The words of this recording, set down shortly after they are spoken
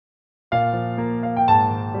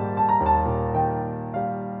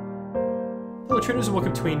Hello traders and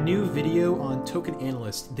welcome to a new video on Token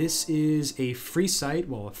Analyst. This is a free site,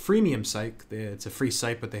 well a freemium site. It's a free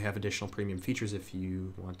site but they have additional premium features if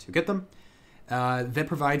you want to get them. That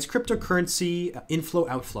provides cryptocurrency inflow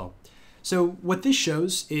outflow. So what this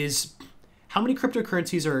shows is how many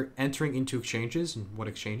cryptocurrencies are entering into exchanges and what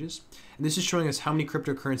exchanges. And this is showing us how many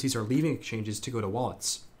cryptocurrencies are leaving exchanges to go to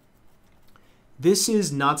wallets. This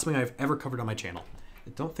is not something I've ever covered on my channel. I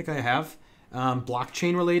don't think I have.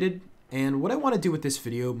 Blockchain related. And what I want to do with this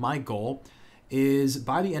video, my goal is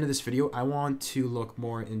by the end of this video, I want to look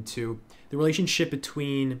more into the relationship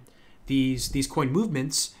between these coin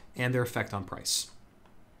movements and their effect on price.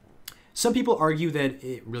 Some people argue that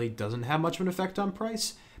it really doesn't have much of an effect on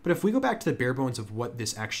price, but if we go back to the bare bones of what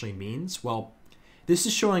this actually means, well, this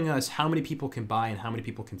is showing us how many people can buy and how many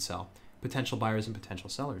people can sell, potential buyers and potential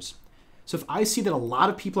sellers. So if I see that a lot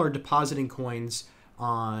of people are depositing coins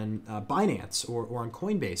on Binance or on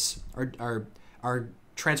Coinbase, are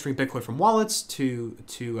transferring Bitcoin from wallets to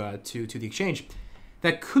the exchange,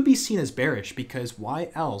 that could be seen as bearish, because why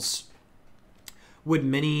else would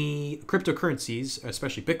many cryptocurrencies,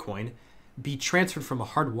 especially Bitcoin, be transferred from a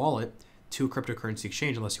hard wallet to a cryptocurrency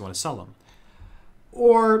exchange unless you want to sell them?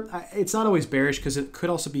 Or it's not always bearish, because it could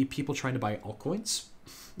also be people trying to buy altcoins.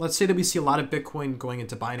 Let's say that we see a lot of Bitcoin going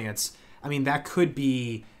into Binance. I mean, that could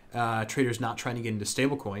be traders not trying to get into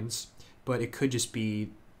stable coins, but it could just be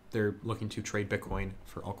they're looking to trade Bitcoin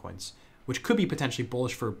for altcoins, which could be potentially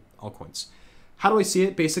bullish for altcoins. How do I see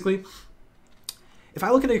it? Basically, if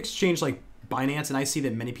I look at an exchange like Binance and I see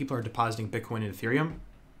that many people are depositing Bitcoin and Ethereum,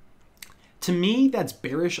 to me, that's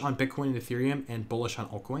bearish on Bitcoin and Ethereum and bullish on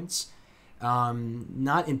altcoins.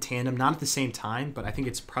 Not in tandem, not at the same time, but I think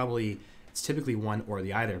it's typically one or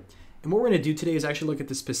the other. And what we're going to do today is actually look at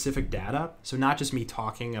the specific data. So not just me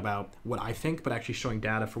talking about what I think, but actually showing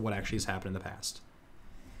data for what actually has happened in the past.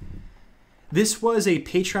 This was a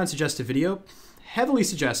Patreon suggested video, heavily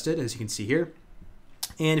suggested, as you can see here.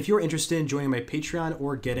 And if you're interested in joining my Patreon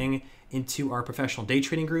or getting into our professional day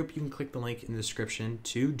trading group, you can click the link in the description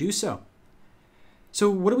to do so. So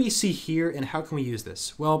what do we see here and how can we use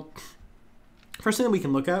this? Well, first thing that we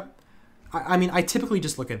can look at, I mean, I typically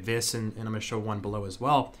just look at this and I'm going to show one below as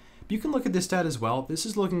well. You can look at this data as well. This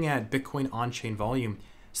is looking at Bitcoin on-chain volume.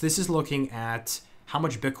 So this is looking at how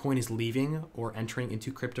much Bitcoin is leaving or entering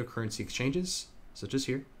into cryptocurrency exchanges, such as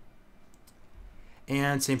here.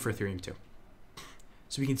 And same for Ethereum too.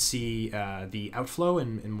 So we can see the outflow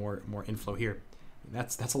and more inflow here.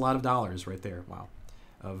 That's a lot of dollars right there, wow,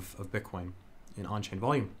 of Bitcoin in on-chain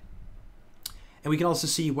volume. And we can also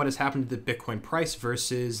see what has happened to the Bitcoin price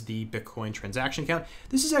versus the Bitcoin transaction count.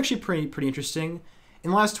 This is actually pretty interesting. In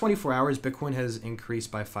the last 24 hours, Bitcoin has increased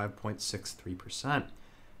by 5.63%.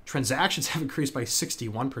 Transactions have increased by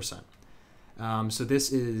 61%. So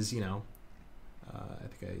this is, I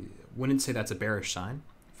think I wouldn't say that's a bearish sign.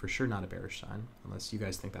 For sure not a bearish sign, unless you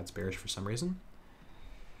guys think that's bearish for some reason.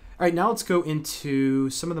 All right, now let's go into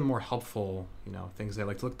some of the more helpful, things I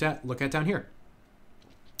like to look at down here.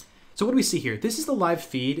 So what do we see here? This is the live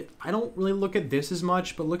feed. I don't really look at this as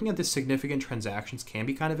much, but looking at the significant transactions can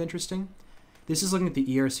be kind of interesting. This is looking at the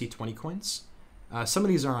ERC20 coins. Some of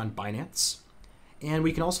these are on Binance. And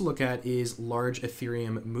we can also look at is large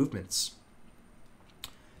Ethereum movements.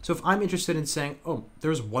 So if I'm interested in saying, oh,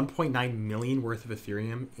 there's 1.9 million worth of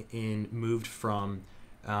Ethereum moved from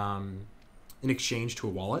an exchange to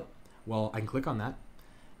a wallet, well, I can click on that.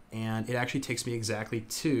 And it actually takes me exactly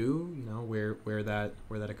to, where that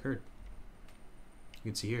occurred.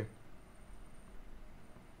 You can see here.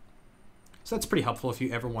 So that's pretty helpful if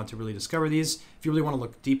you ever want to really discover these, if you really want to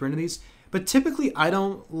look deeper into these. But typically, I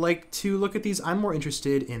don't like to look at these. I'm more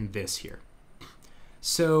interested in this here.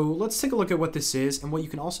 So let's take a look at what this is. And what you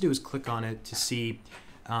can also do is click on it to see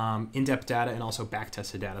in-depth data and also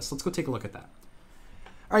back-tested data. So let's go take a look at that.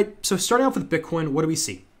 All right, so starting off with Bitcoin, what do we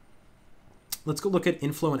see? Let's go look at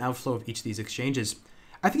inflow and outflow of each of these exchanges.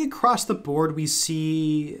 I think across the board, we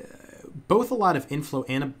see both a lot of inflow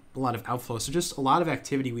and a lot of outflow. So just a lot of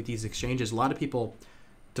activity with these exchanges, a lot of people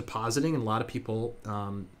depositing and a lot of people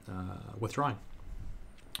withdrawing.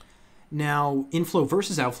 Now, inflow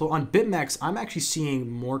versus outflow. On BitMEX, I'm actually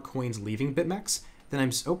seeing more coins leaving BitMEX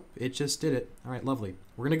than oh, it just did it. All right, lovely.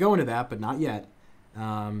 We're going to go into that, but not yet.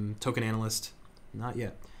 Token Analyst, not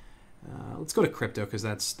yet. Let's go to crypto because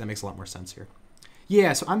that makes a lot more sense here.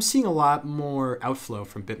 Yeah, so I'm seeing a lot more outflow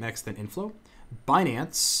from BitMEX than inflow.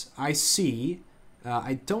 Binance, I see.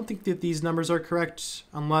 I don't think that these numbers are correct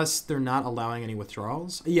unless they're not allowing any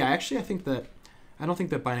withdrawals. Yeah, actually, I don't think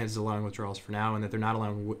that Binance is allowing withdrawals for now, and that they're not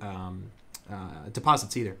allowing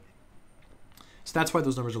deposits either. So that's why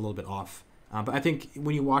those numbers are a little bit off. But I think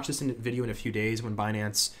when you watch this video in a few days, when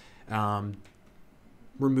Binance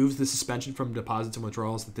removes the suspension from deposits and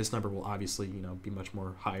withdrawals, that this number will obviously, be much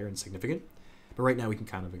more higher and significant. But right now we can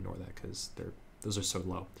kind of ignore that because those are so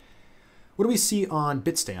low. What do we see on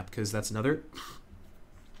Bitstamp? Because that's another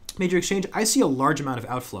major exchange. I see a large amount of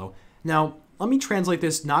outflow. Now, let me translate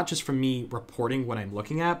this not just from me reporting what I'm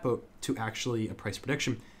looking at, but to actually a price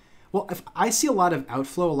prediction. Well, if I see a lot of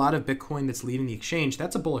outflow, a lot of Bitcoin that's leaving the exchange,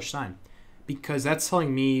 that's a bullish sign. Because that's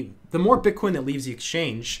telling me the more Bitcoin that leaves the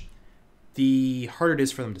exchange, the harder it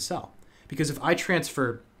is for them to sell. Because if I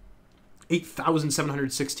transfer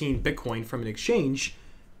 8,716 Bitcoin from an exchange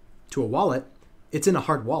to a wallet, it's in a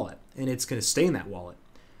hard wallet, and it's going to stay in that wallet.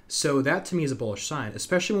 So that to me is a bullish sign,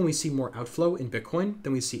 especially when we see more outflow in Bitcoin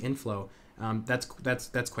than we see inflow.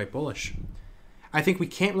 That's quite bullish. I think we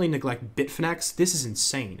can't really neglect Bitfinex. This is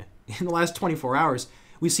insane. In the last 24 hours,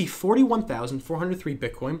 we see 41,403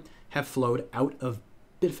 Bitcoin have flowed out of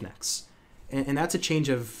Bitfinex. And that's a change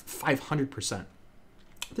of 500%.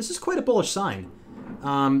 This is quite a bullish sign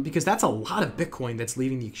because that's a lot of Bitcoin that's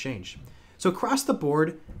leaving the exchange. So across the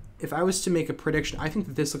board, if I was to make a prediction, I think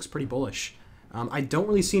that this looks pretty bullish. I don't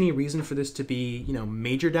really see any reason for this to be,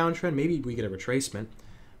 major downtrend. Maybe we get a retracement,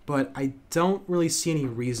 but I don't really see any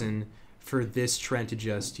reason for this trend to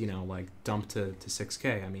just, dump to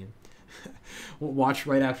 6K. I mean, we'll watch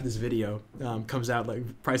right after this video comes out,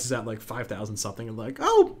 prices at 5,000 something, and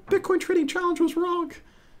oh, Bitcoin trading challenge was wrong.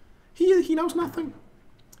 He knows nothing.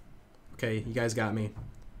 Okay, you guys got me.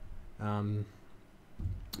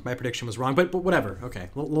 My prediction was wrong, but whatever. Okay,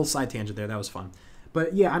 little side tangent there. That was fun.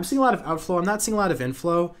 But yeah, I'm seeing a lot of outflow. I'm not seeing a lot of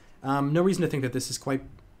inflow. No reason to think that this is quite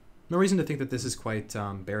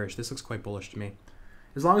bearish. This looks quite bullish to me.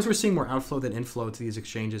 As long as we're seeing more outflow than inflow to these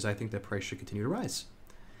exchanges, I think that price should continue to rise.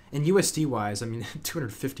 And USD wise, I mean,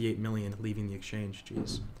 258 million leaving the exchange.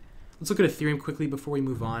 Jeez. Let's look at Ethereum quickly before we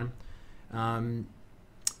move on.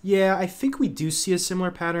 Yeah, I think we do see a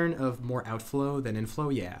similar pattern of more outflow than inflow.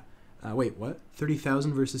 Yeah. Wait, what?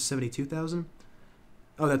 30,000 versus 72,000?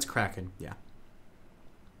 Oh, that's Kraken. Yeah.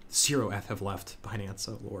 0 ETH have left Binance.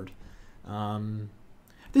 Oh, Lord.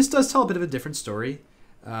 This does tell a bit of a different story.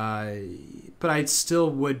 But I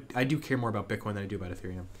do care more about Bitcoin than I do about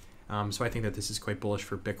Ethereum. So I think that this is quite bullish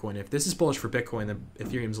for Bitcoin. If this is bullish for Bitcoin, then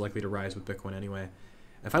Ethereum is likely to rise with Bitcoin anyway.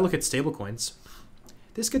 If I look at stablecoins,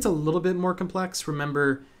 this gets a little bit more complex.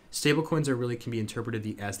 Remember, stablecoins can be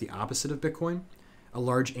interpreted as the opposite of Bitcoin. A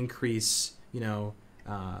large increase, a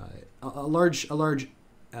large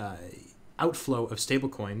outflow of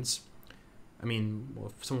stablecoins. I mean,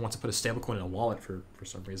 well, if someone wants to put a stablecoin in a wallet for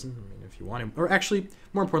some reason, I mean, if you want to, or actually,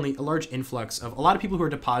 more importantly, a large influx of a lot of people who are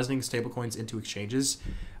depositing stablecoins into exchanges,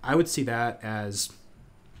 I would see that as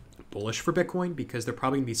bullish for Bitcoin because they're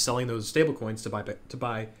probably going to be selling those stablecoins to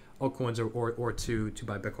buy altcoins or to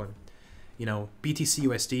buy Bitcoin. BTC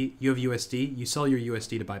USD, you have USD, you sell your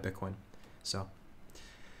USD to buy Bitcoin. So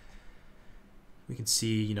we can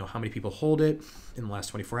see, how many people hold it in the last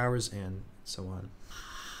 24 hours and so on.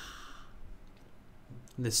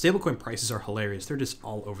 The stablecoin prices are hilarious. They're just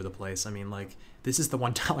all over the place. I mean, this is the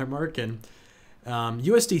 $1 mark, and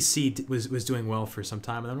USDC was doing well for some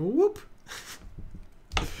time, and then whoop.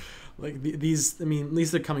 These, at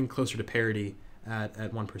least they're coming closer to parity at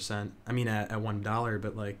 1%. I mean, at $1,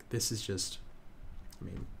 but this is just,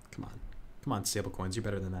 come on, stablecoins, you're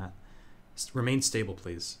better than that. Remain stable,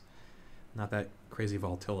 please. Not that crazy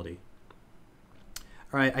volatility.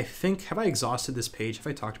 All right, I think, have I exhausted this page? Have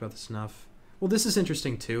I talked about this enough? Well, this is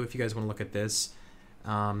interesting too, if you guys want to look at this.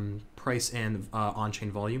 Price and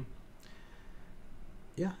on-chain volume.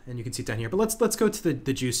 Yeah, and you can see it down here. But let's go to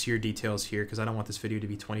the juicier details here, because I don't want this video to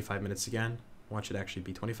be 25 minutes again. I want it to actually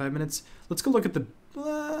be 25 minutes. Let's go look at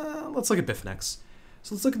let's look at Bitfinex.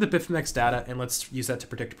 So let's look at the Bitfinex data, and let's use that to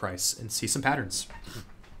predict price and see some patterns.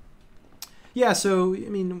 Yeah, so,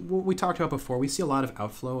 what we talked about before, we see a lot of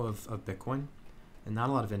outflow of Bitcoin and not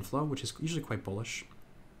a lot of inflow, which is usually quite bullish.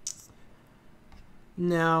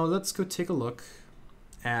 Now, let's go take a look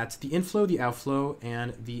at the inflow, the outflow,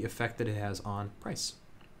 and the effect that it has on price.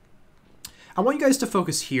 I want you guys to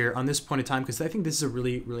focus here on this point in time because I think this is a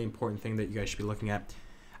really, really important thing that you guys should be looking at.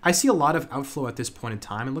 I see a lot of outflow at this point in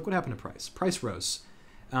time, and look what happened to price. Price rose.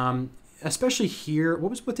 Especially here,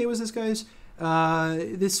 what day was this, guys?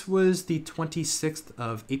 This was the 26th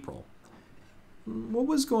of April. What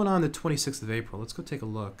was going on the 26th of April? Let's go take a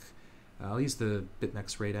look. I'll use the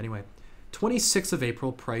BitMEX rate anyway. 26th of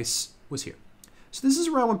April, price was here. So this is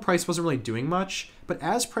around when price wasn't really doing much, but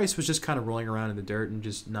as price was just kind of rolling around in the dirt and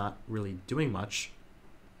just not really doing much,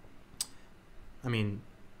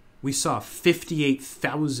 we saw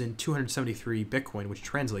 58,273 Bitcoin, which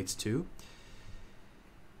translates to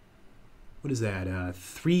what is that?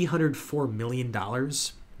 $304 million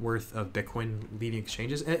worth of Bitcoin leaving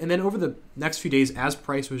exchanges. And then over the next few days, as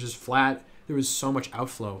price was just flat, there was so much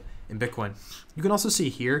outflow in Bitcoin. You can also see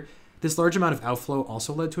here, this large amount of outflow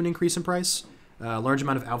also led to an increase in price. Large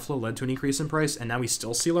amount of outflow led to an increase in price, and now we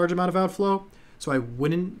still see a large amount of outflow. So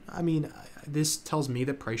this tells me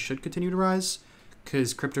that price should continue to rise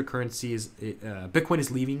because cryptocurrency Bitcoin is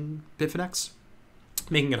leaving Bitfinex,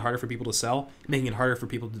 making it harder for people to sell, making it harder for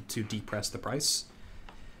people to depress the price.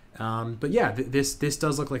 But yeah, this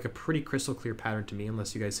does look like a pretty crystal clear pattern to me,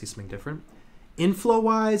 unless you guys see something different.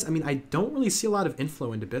 Inflow-wise, I don't really see a lot of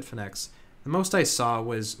inflow into Bitfinex. The most I saw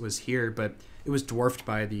was here, but it was dwarfed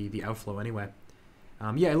by the outflow anyway.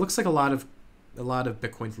 Yeah, it looks like a lot of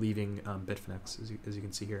Bitcoin's leaving Bitfinex, as you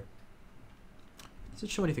can see here. Does it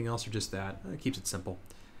show anything else or just that? It keeps it simple.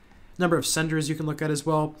 Number of senders you can look at as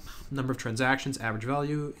well. Number of transactions, average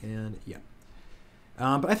value, and yeah.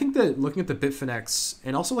 But I think that looking at the Bitfinex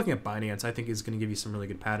and also looking at Binance, I think is going to give you some really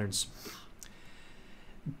good patterns.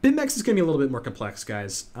 BitMEX is going to be a little bit more complex,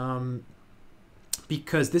 guys,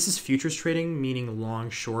 because this is futures trading, meaning long,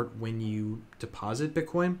 short when you deposit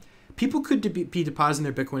Bitcoin. People could be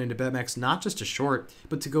depositing their Bitcoin into BitMEX not just to short,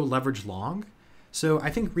 but to go leverage long. So I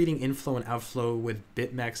think reading inflow and outflow with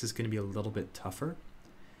BitMEX is going to be a little bit tougher.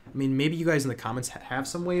 Maybe you guys in the comments have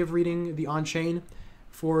some way of reading the on-chain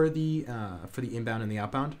for the inbound and the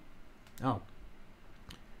outbound. Oh,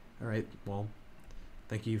 all right. Well,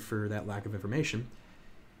 thank you for that lack of information.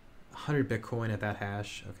 100 Bitcoin at that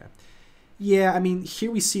hash. Okay. Yeah,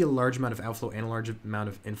 here we see a large amount of outflow and a large amount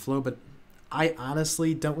of inflow, but I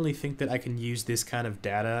honestly don't really think that I can use this kind of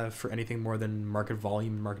data for anything more than market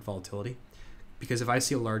volume and market volatility. Because if I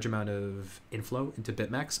see a large amount of inflow into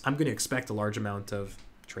BitMEX, I'm going to expect a large amount of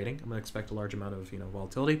trading. I'm going to expect a large amount of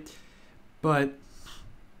volatility. But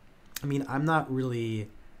I'm not really.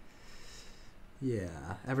 Yeah,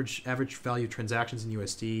 average value transactions in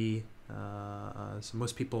USD. So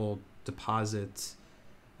most people deposit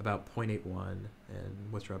about 0.81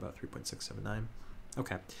 and withdraw about 3.679.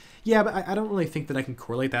 Okay. Yeah, but I don't really think that I can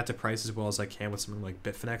correlate that to price as well as I can with something like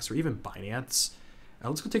Bitfinex or even Binance.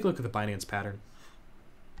 Let's go take a look at the Binance pattern.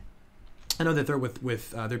 I know that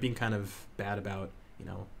they're being kind of bad about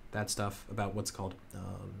that stuff about what's called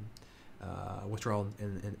withdrawal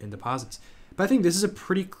in deposits, but I think this is a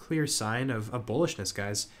pretty clear sign of bullishness,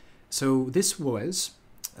 guys. So this was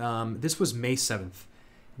May 7th.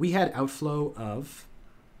 We had outflow of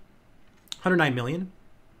 109 million.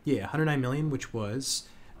 Yeah, 109 million, which was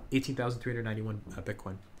 18,391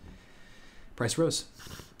 Bitcoin. Price rose.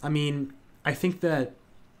 I think that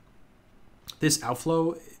this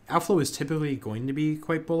outflow is typically going to be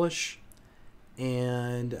quite bullish.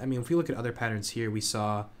 And if we look at other patterns here, we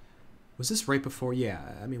saw, was this right before?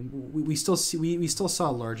 Yeah, we still saw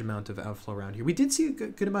a large amount of outflow around here. We did see a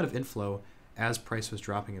good amount of inflow as price was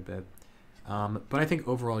dropping a bit. But I think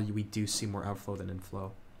overall we do see more outflow than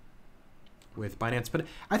inflow with Binance. But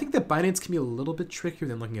I think that Binance can be a little bit trickier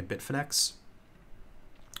than looking at Bitfinex.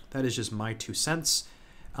 That is just my 2 cents.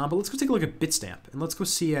 But let's go take a look at Bitstamp, and let's go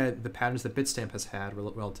see the patterns that Bitstamp has had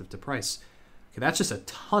relative to price. Okay, that's just a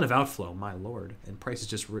ton of outflow, my lord, and price has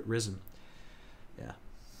just risen. Yeah.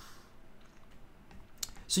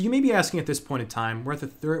 So you may be asking at this point in time, we're at the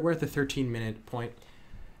 13-minute point,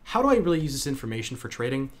 how do I really use this information for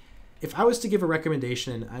trading? If I was to give a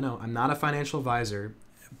recommendation, I know I'm not a financial advisor,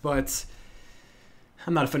 but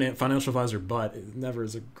I'm not a financial advisor, but it never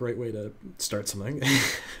is a great way to start something.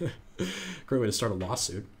 Great way to start a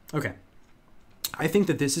lawsuit. Okay. I think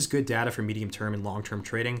that this is good data for medium-term and long-term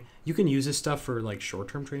trading. You can use this stuff for like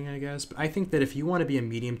short-term trading, I guess. But I think that if you want to be a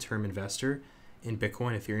medium-term investor in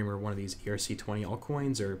Bitcoin, Ethereum, or one of these ERC20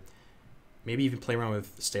 altcoins, or maybe even play around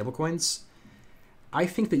with stablecoins, I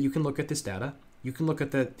think that you can look at this data. You can look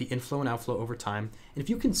at the inflow and outflow over time. And if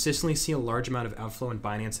you consistently see a large amount of outflow in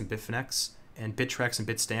Binance and Bitfinex and Bittrex and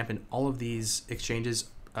Bitstamp and all of these exchanges,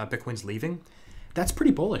 Bitcoin's leaving, that's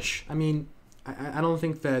pretty bullish. I don't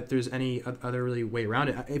think that there's any other really way around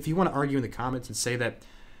it. If you want to argue in the comments and say that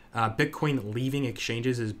Bitcoin leaving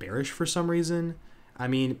exchanges is bearish for some reason,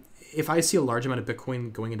 if I see a large amount of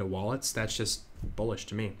Bitcoin going into wallets, that's just bullish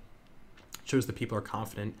to me. It shows that people are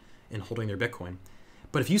confident in holding their Bitcoin.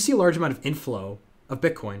 But if you see a large amount of inflow of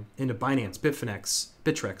Bitcoin into Binance, Bitfinex,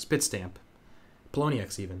 Bittrex, Bitstamp,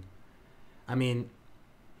 Poloniex even, that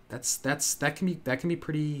can be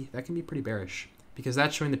pretty bearish, because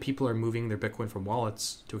that's showing that people are moving their Bitcoin from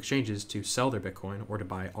wallets to exchanges to sell their Bitcoin or to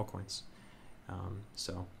buy altcoins.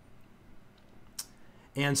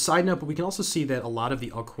 And side note, but we can also see that a lot of the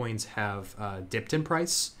altcoins have dipped in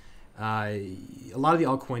price. A lot of the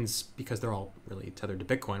altcoins, because they're all really tethered to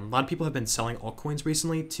Bitcoin, a lot of people have been selling altcoins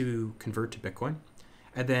recently to convert to Bitcoin.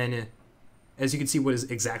 And then, as you can see, what has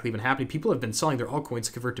exactly been happening, people have been selling their altcoins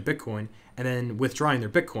to convert to Bitcoin and then withdrawing their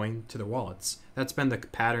Bitcoin to their wallets. That's been the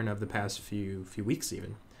pattern of the past few weeks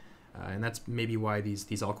even. And that's maybe why these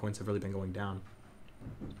altcoins have really been going down.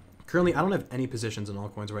 Currently, I don't have any positions in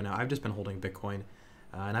altcoins right now. I've just been holding Bitcoin,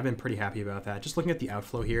 and I've been pretty happy about that. Just looking at the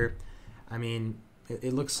outflow here, I mean,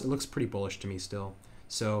 it looks pretty bullish to me still.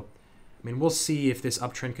 So, I mean, we'll see if this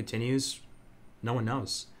uptrend continues. No one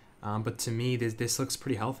knows. But to me, this looks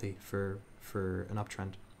pretty healthy for an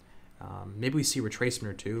uptrend. Maybe we see retracement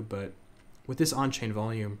or two, but with this on-chain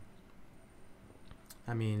volume,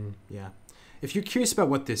 I mean, yeah. If you're curious about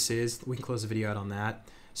what this is, we can close the video out on that.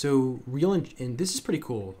 So and this is pretty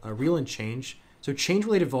cool, real and change. So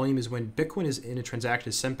change-related volume is when Bitcoin is in a transaction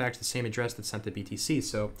is sent back to the same address that sent the BTC.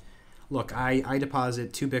 So look, I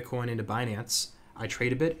deposit 2 Bitcoin into Binance, I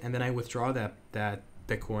trade a bit, and then I withdraw that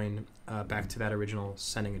Bitcoin back to that original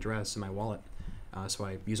sending address in my wallet. So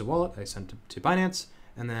I use a wallet, I send to Binance,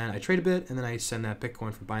 and then I trade a bit, and then I send that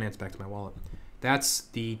Bitcoin from Binance back to my wallet. That's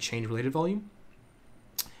the change-related volume.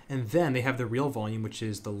 And then they have the real volume, which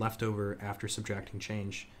is the leftover after subtracting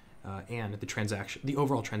change and the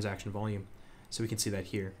overall transaction volume. So we can see that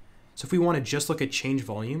here. So if we want to just look at change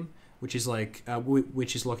volume, which is like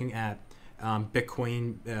which is looking at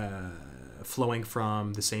Bitcoin flowing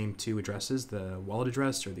from the same 2 addresses, the wallet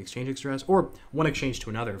address or the exchange address, or one exchange to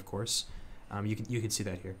another, of course. You can see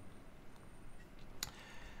that here.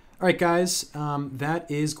 All right, guys,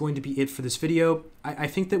 that is going to be it for this video. I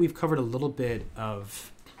think that we've covered a little bit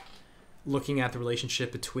of looking at the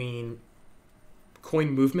relationship between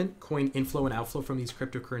coin movement, coin inflow and outflow from these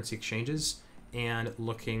cryptocurrency exchanges, and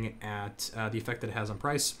looking at the effect that it has on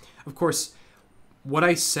price. Of course, what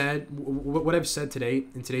I've said today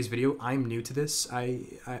in today's video, I'm new to this.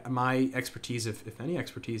 My expertise, if any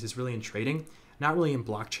expertise, is really in trading, not really in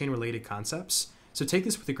blockchain-related concepts. So take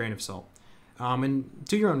this with a grain of salt, and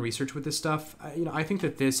do your own research with this stuff. I think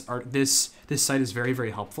that this site is very,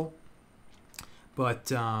 very helpful. But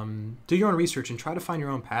do your own research and try to find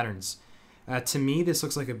your own patterns. To me, this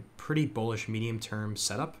looks like a pretty bullish medium-term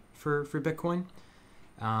setup for Bitcoin.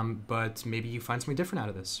 But maybe you find something different out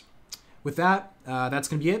of this. With that, that's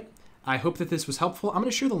going to be it. I hope that this was helpful. I'm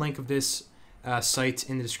going to share the link of this site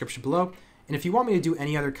in the description below. And if you want me to do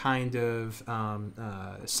any other kind of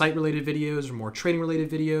site-related videos or more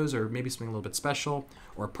trading-related videos or maybe something a little bit special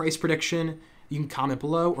or price prediction, you can comment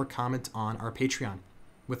below or comment on our Patreon.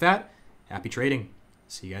 With that, happy trading.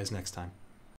 See you guys next time.